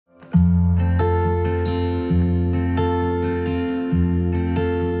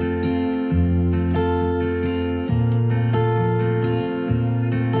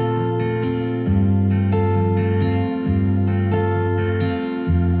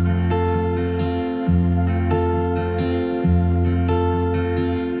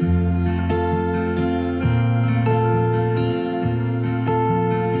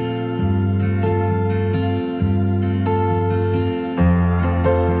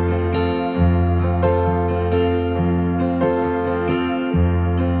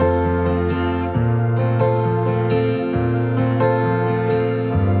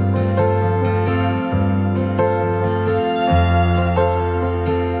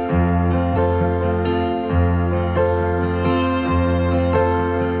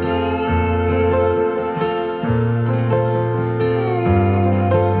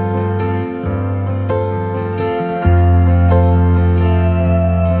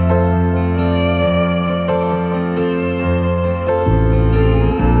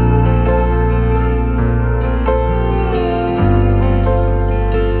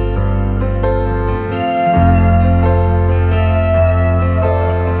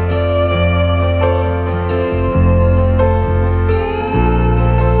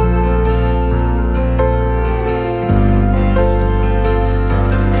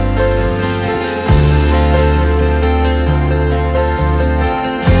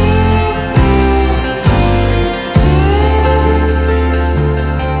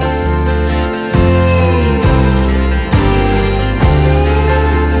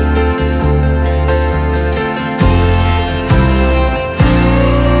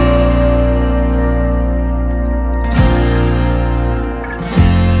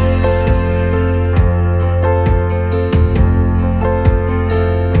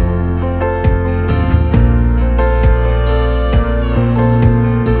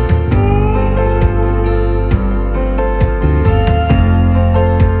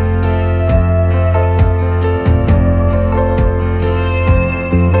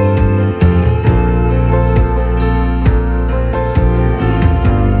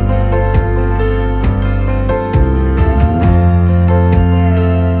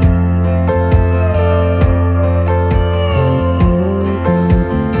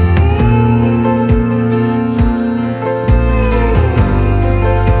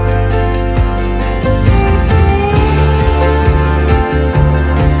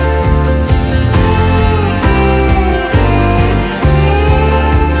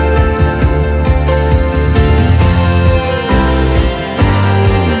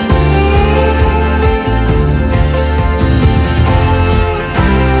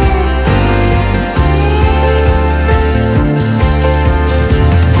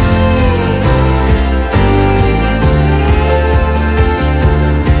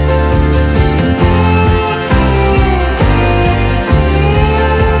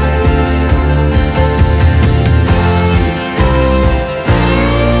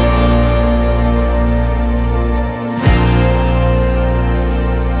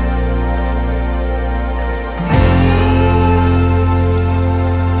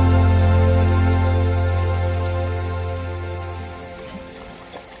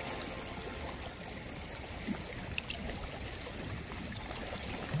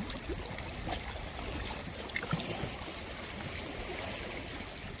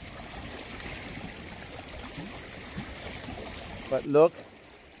But look,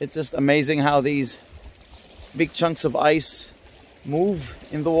 it's just amazing how these big chunks of ice move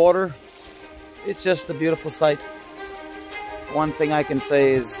in the water. It's just a beautiful sight. One thing I can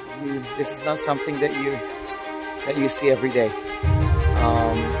say is this is not something that you see every day.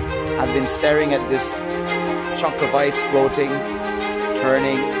 I've been staring at this chunk of ice floating,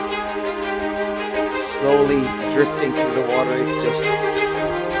 turning, slowly drifting through the water. It's just,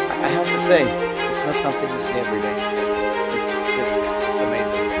 I have to say, it's not something you see every day. It's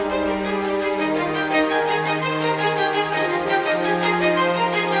amazing.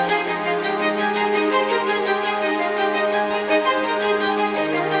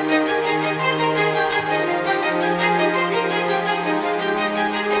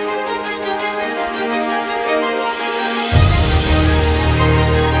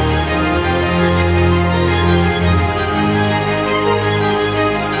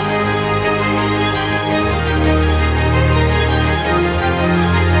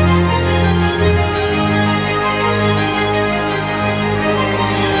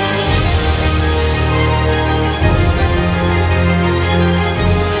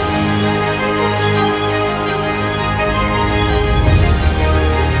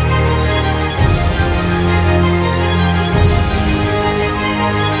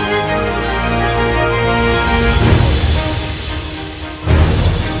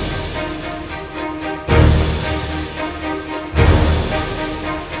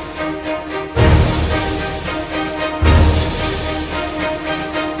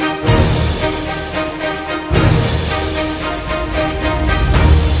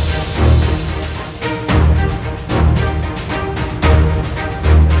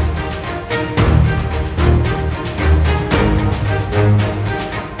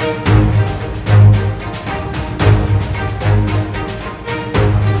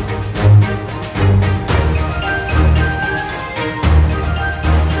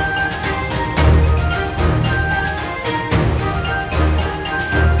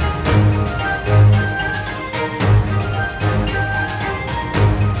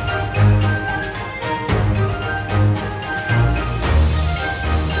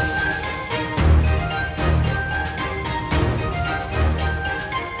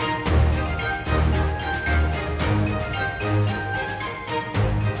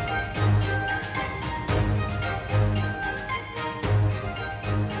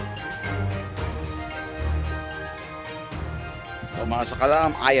 So mga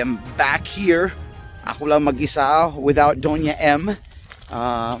sakalam, I am back here. Ako lang mag-isa without Doña M.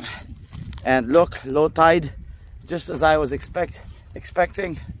 And look, low tide, just as I was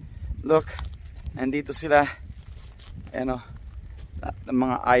expecting. Look, nandito sila, the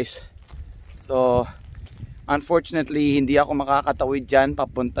mga ice. So, unfortunately, hindi ako makakatawid dyan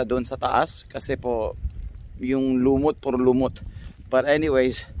papunta doon sa taas kasi po yung lumot, puro lumot. But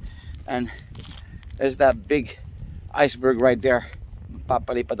anyways, and there's that big iceberg right there.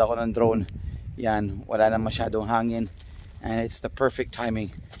 Papalipad ako ng drone. Yan, wala na masyadong hangin. And it's the perfect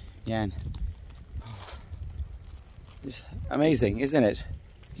timing. Yan. It's amazing, isn't it?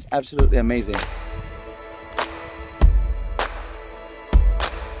 It's absolutely amazing.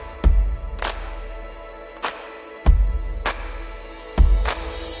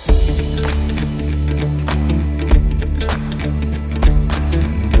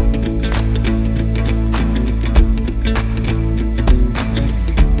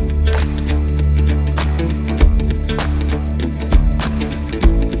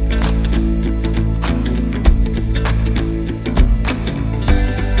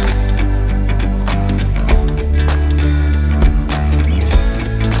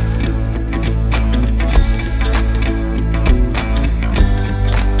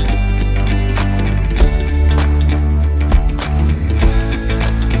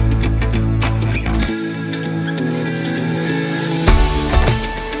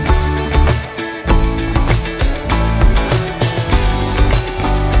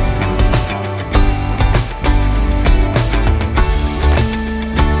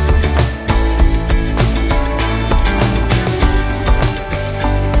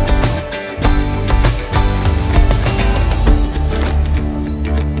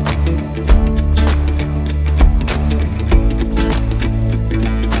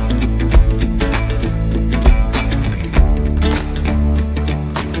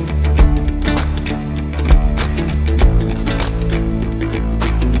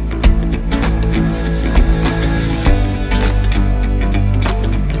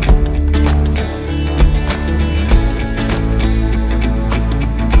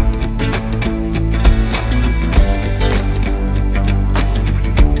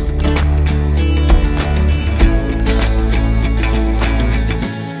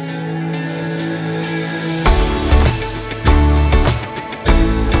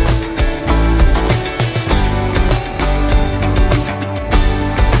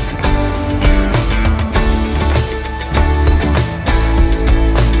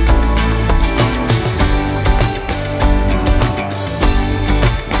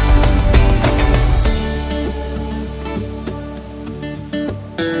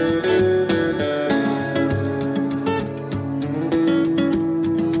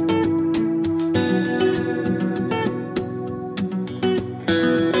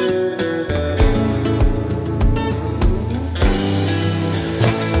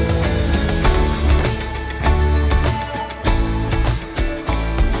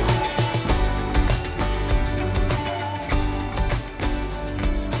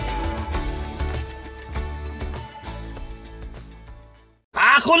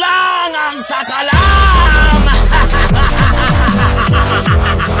 Ako lang ang sakalam!